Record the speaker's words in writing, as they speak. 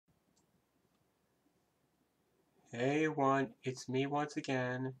Hey everyone, it's me once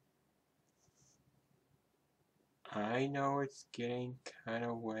again. I know it's getting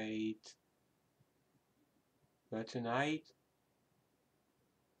kinda late, but tonight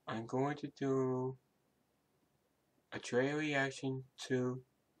I'm going to do a trailer reaction to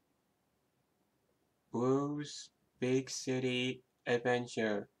Blue's Big City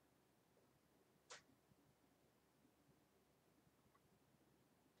Adventure,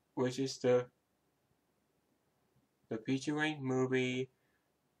 which is the feature-length movie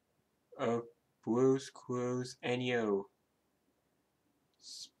of Blue's Clues and You.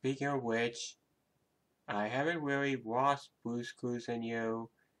 Speaking of which, I haven't really watched Blue's Clues and You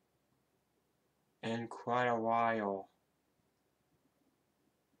in quite a while.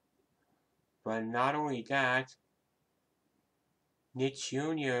 But not only that, Nick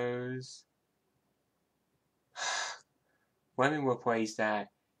Jr.'s let me replace that.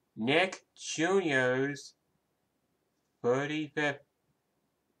 Nick Jr.'s 35th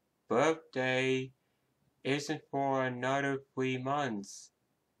birthday isn't for another 3 months,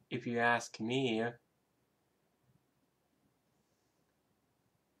 if you ask me.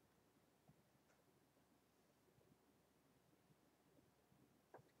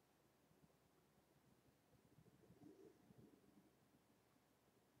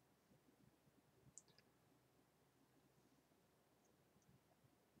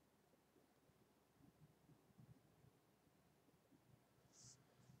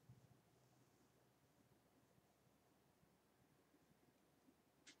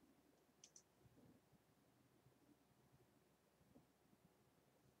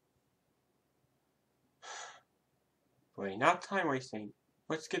 But enough time wasting.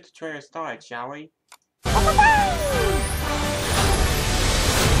 Let's get the trailer started, shall we?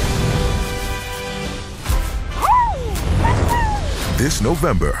 This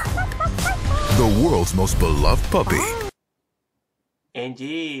November, the world's most beloved puppy.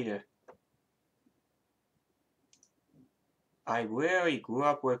 Indeed. I really grew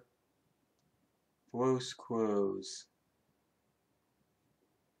up with Blue's Clues.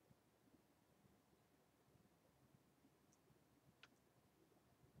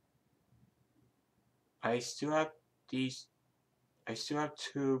 I still have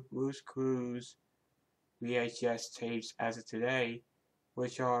two Blue's Clues VHS tapes as of today,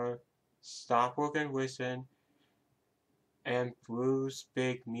 which are Stop Work and Listen and Blue's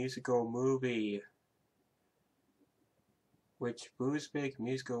Big Musical Movie. Which Blue's Big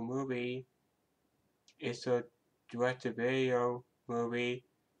Musical Movie is a direct-to-video movie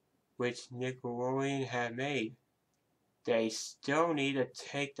which Nickelodeon had made. They still need to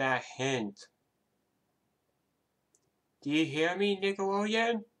take that hint. Do you hear me,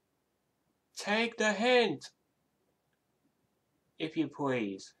 Nickelodeon? Take the hint! If you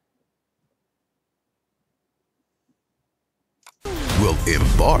please. Will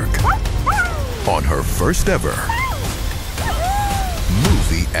embark on her first ever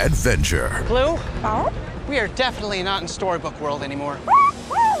movie adventure. Blue? We are definitely not in Storybook World anymore.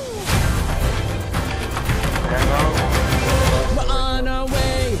 We're on our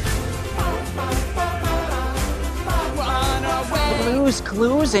way. We're on our way. Blue's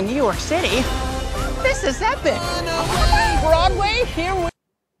Clues in New York City? This is epic! On our way. Broadway, here we...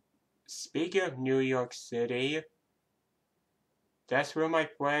 Speaking of New York City, that's where my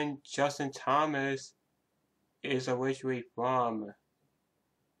friend Justin Thomas is originally from.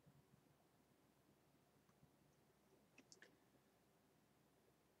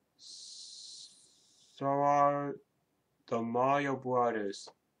 So are the Mario Brothers.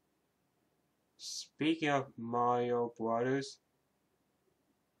 Speaking of Mario Brothers,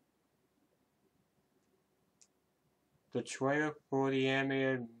 the trailer for the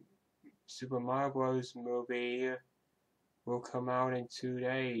animated Super Mario Bros. Movie will come out in 2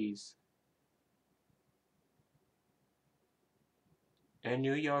 days. And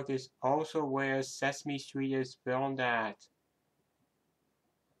New York is also where Sesame Street is filmed at.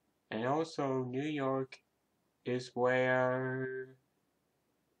 And also New York is where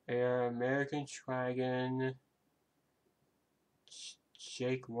American Dragon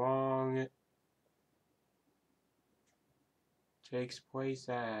Jake Long takes place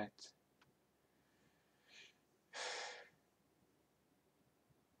at.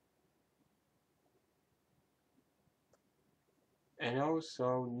 And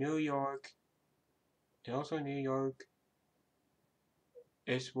also New York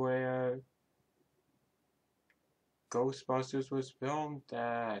is where Ghostbusters was filmed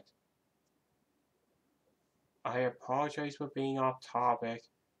at. I apologize for being off topic,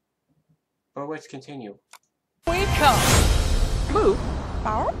 but let's continue. We come. Blue,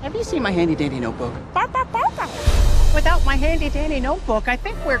 have you seen my handy dandy notebook? Without my handy-dandy notebook, I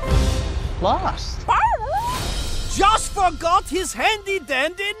think we're lost. Josh forgot his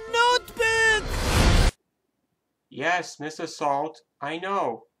handy-dandy notebook! Yes, Mr. Salt, I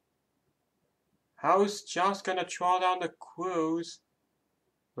know. How's Josh gonna trawl down the clues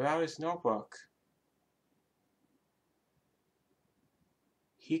without his notebook?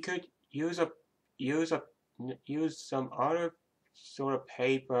 He could use some other sort of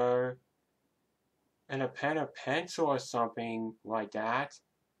paper and a pen or pencil or something like that.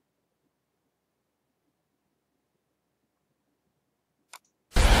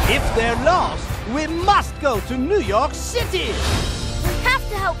 If they're lost, we must go to New York City! We have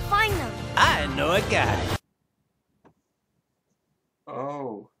to help find them. I know a guy.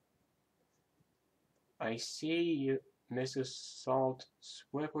 Oh. I see you, Mrs. Salt,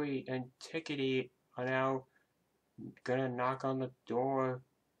 Swiftly and Tickety are now gonna knock on the door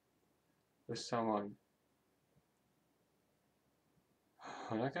with someone.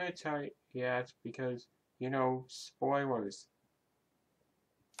 I'm not gonna tell you yet because, you know, spoilers.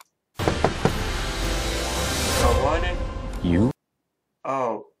 The one and... You?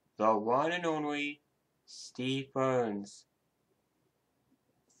 Oh, the one and only Steve Burns.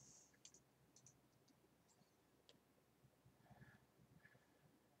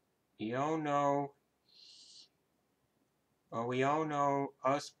 We all know,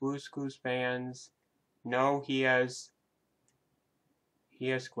 us Blue's Clues fans know he has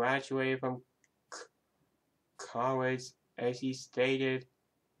graduated from college, as he stated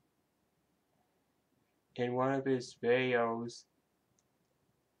in one of his videos.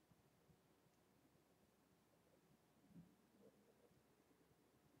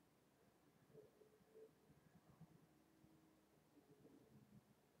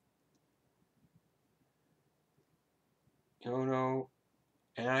 You know,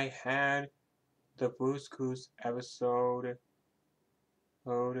 and I had the Blue's Clues episode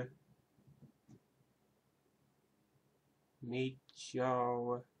Meet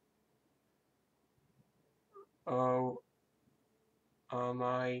Joe on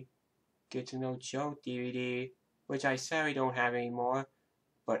my Get to Know Joe DVD, which I sadly don't have anymore,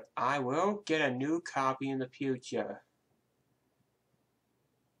 but I will get a new copy in the future.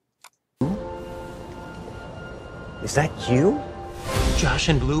 Is that you? Josh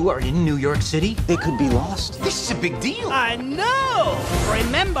and Blue are in New York City? They could be lost. This is a big deal. I know!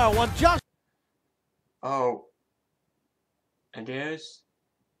 Remember what Josh... Oh, and there's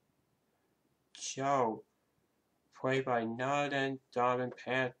Joe, played by none other than Darvin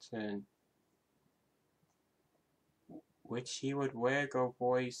Patton, which he would wear go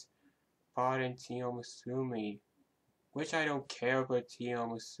voice Bart and Tio Masumi, which I don't care for Tio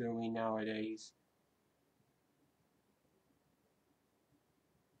Masumi nowadays.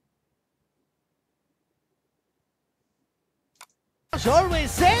 Josh always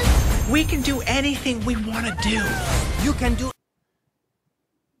says We can do anything we want to do. you can do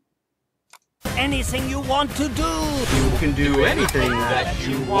anything you want to do. You can do anything that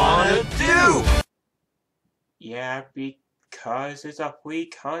you want to do. Yeah, because it's a free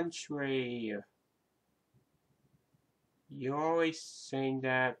country. You're always saying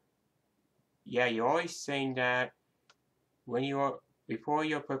that. Yeah, you're always saying that when before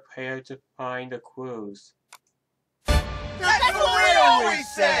you're prepared to find the clues. That's what we always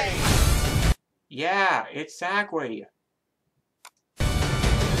say. Yeah, exactly.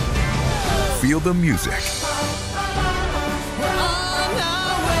 Feel the music.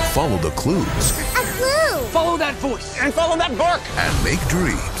 Follow the clues A clue. Follow that voice and follow that bark. and make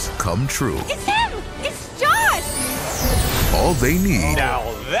dreams come true. It's him. It's Josh. All they need Now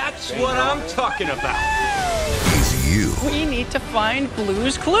that's what I'm talking about. is you. We need to find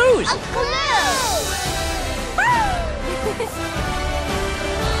Blue's Clues. A clue.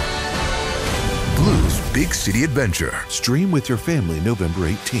 Blue's Big City Adventure. Stream with your family November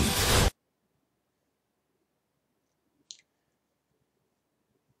 18th.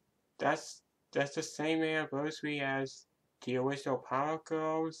 That's the same anniversary as the original Power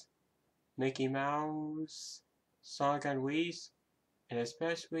Girls, Mickey Mouse, Sonic and Reese, and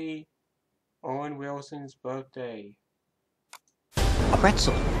especially Owen Wilson's birthday.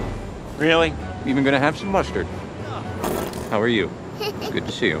 Pretzel. Really? Even gonna have some mustard? How are you? Good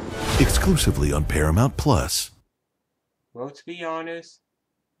to see you. Exclusively on Paramount Plus. Well, to be honest,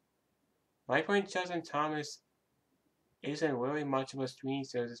 my friend Justin Thomas isn't really much of a streaming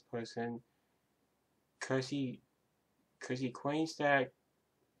service person, cause he claims that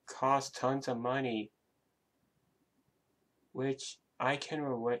costs tons of money, which I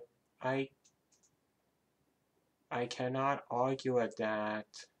cannot argue with that.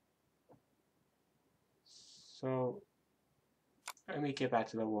 So, let me get back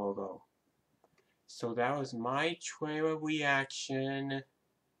to the logo. So that was my trailer reaction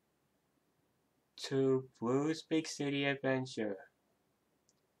to Blue's Big City Adventure.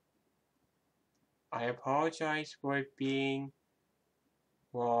 I apologize for it being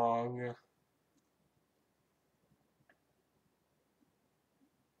long.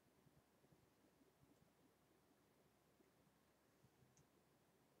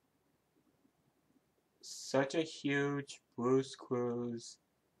 Such a huge Blue's Clues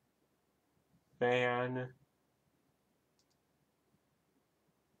fan.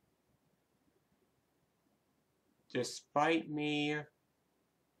 Despite me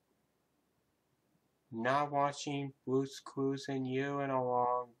not watching Blue's Clues and You in a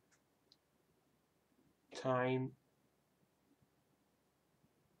long time,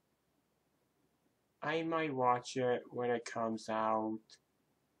 I might watch it when it comes out.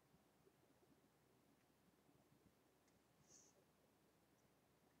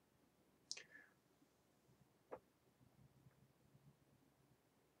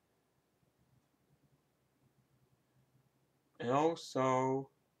 And also,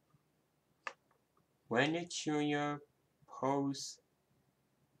 when the Junior posts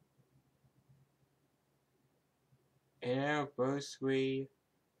an anniversary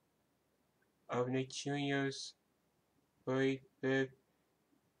of Nick Jr.'s 35th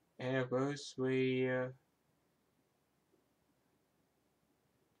anniversary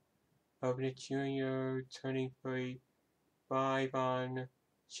of Nick Jr. turning 35 on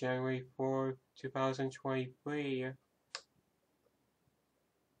January 4th, 2023.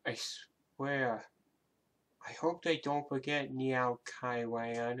 I swear, I hope they don't forget Niao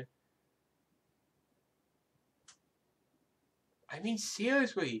Kaiwan. I mean,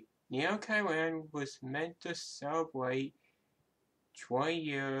 seriously, Niao Kaiwan was meant to celebrate 20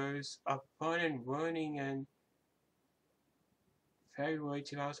 years of fun and learning in February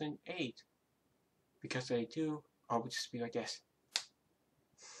 2008. Because they do, I would just be like this.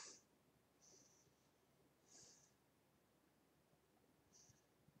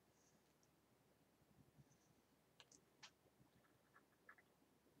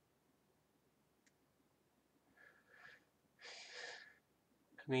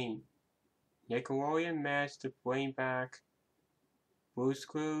 I mean, Nickelodeon managed to bring back Blue's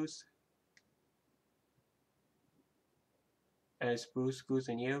Clues as Blue's Clues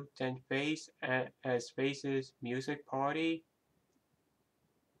and You, then Face as Face's Music Party.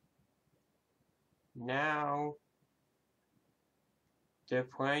 Now, they're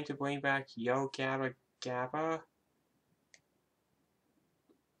planning to bring back Yo Gabba Gabba.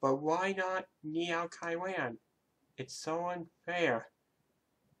 But why not Niao Kaiwan? It's so unfair.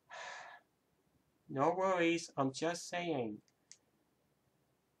 No worries, I'm just saying.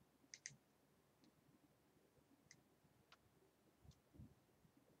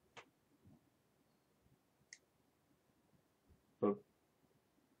 But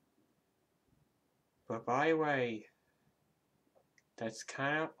by the way, that's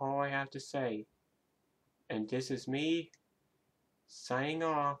kind of all I have to say. And this is me signing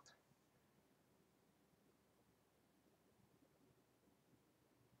off.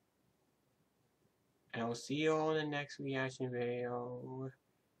 And I'll see you all in the next reaction video.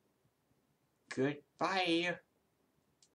 Goodbye.